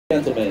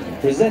Gentlemen,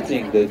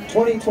 presenting the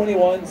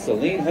 2021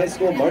 Saline High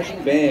School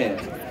Marching Band.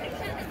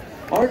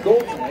 Our goal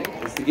tonight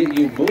is to get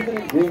you moving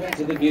and grooving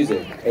to the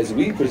music as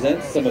we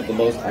present some of the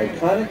most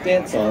iconic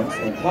dance songs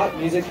in pop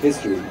music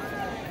history.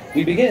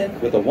 We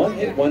begin with a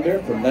one-hit wonder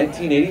from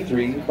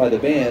 1983 by the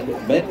band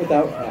Men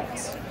Without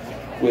Hats.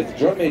 With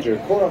drum major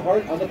Cora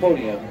Hart on the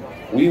podium,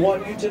 we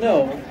want you to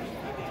know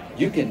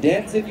you can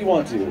dance if you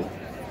want to.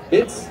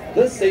 It's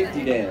the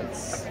safety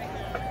dance.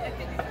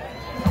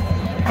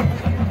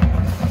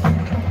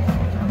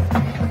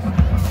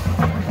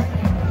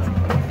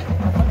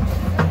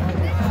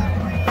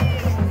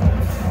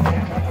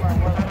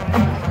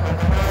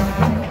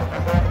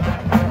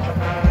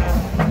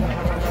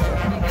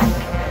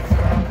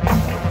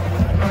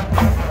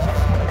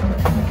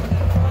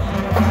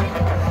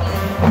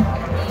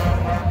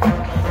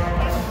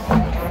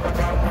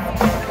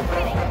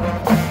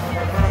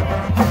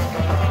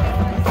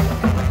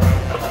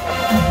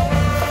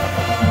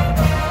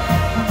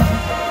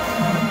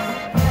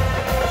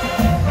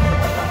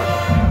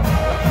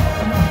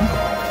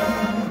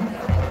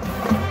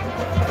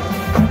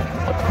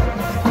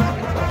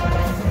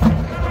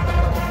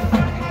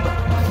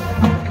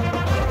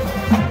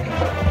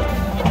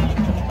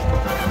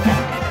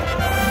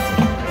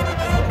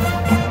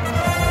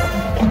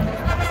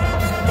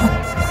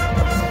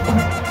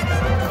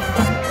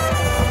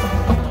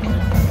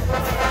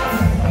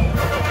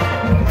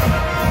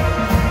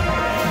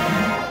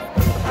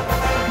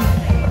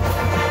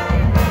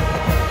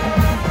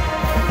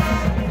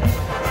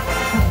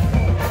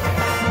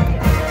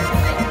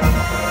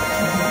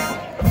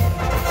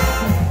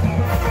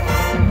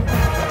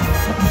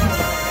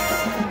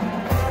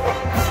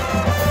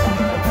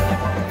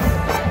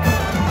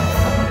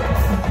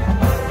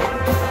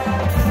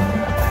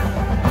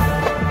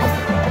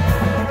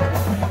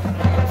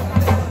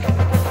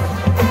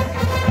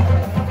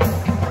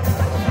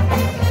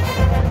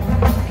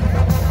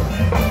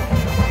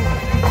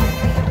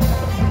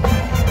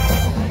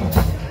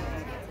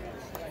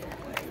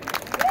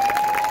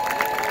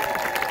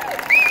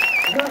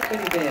 Not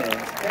many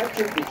bands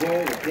captured the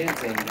joy of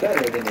dancing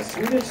better than the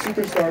Swedish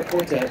superstar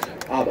quartet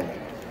Arbor.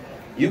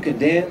 You can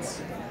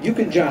dance, you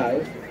can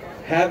jive,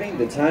 having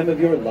the time of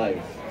your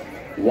life.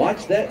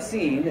 Watch that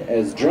scene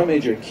as drum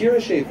major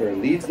Kira Schaefer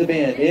leads the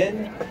band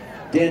in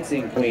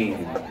Dancing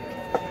Queen.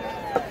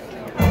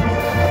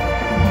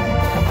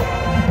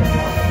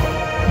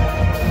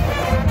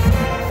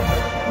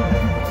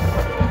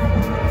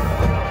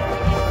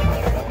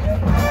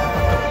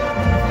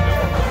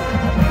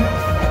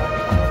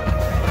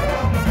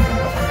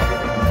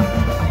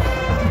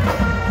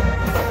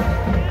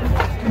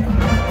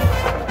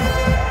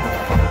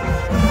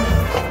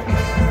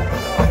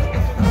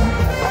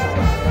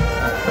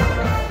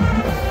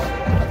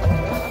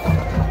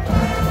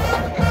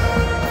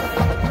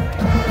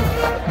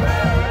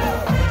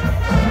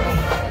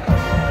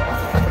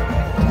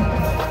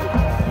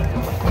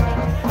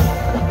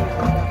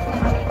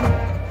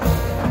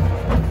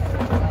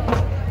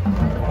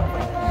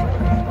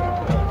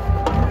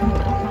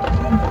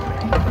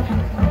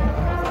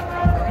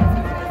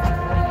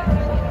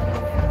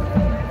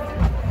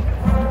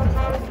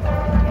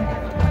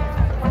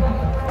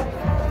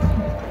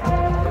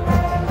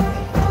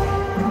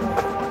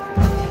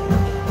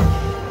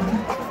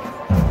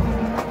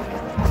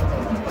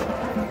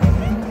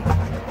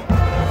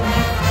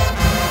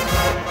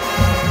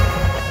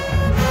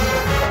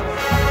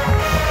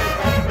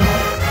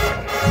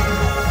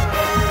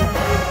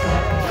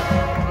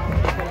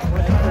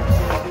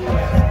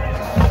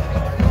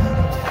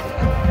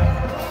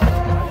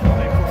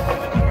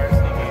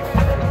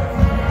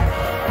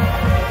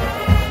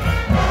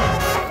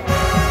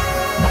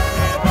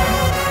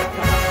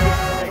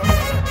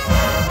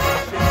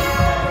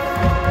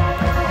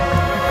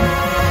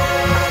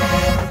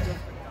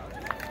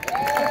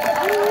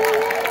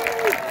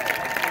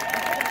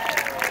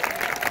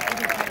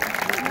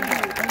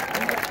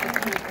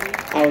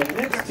 Our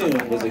next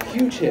tune was a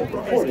huge hit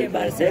recorded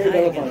by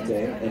Carey in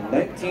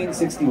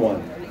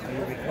 1961.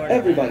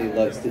 Everybody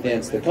loves to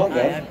dance the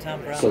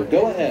conga, so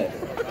go ahead,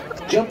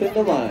 jump in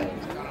the line.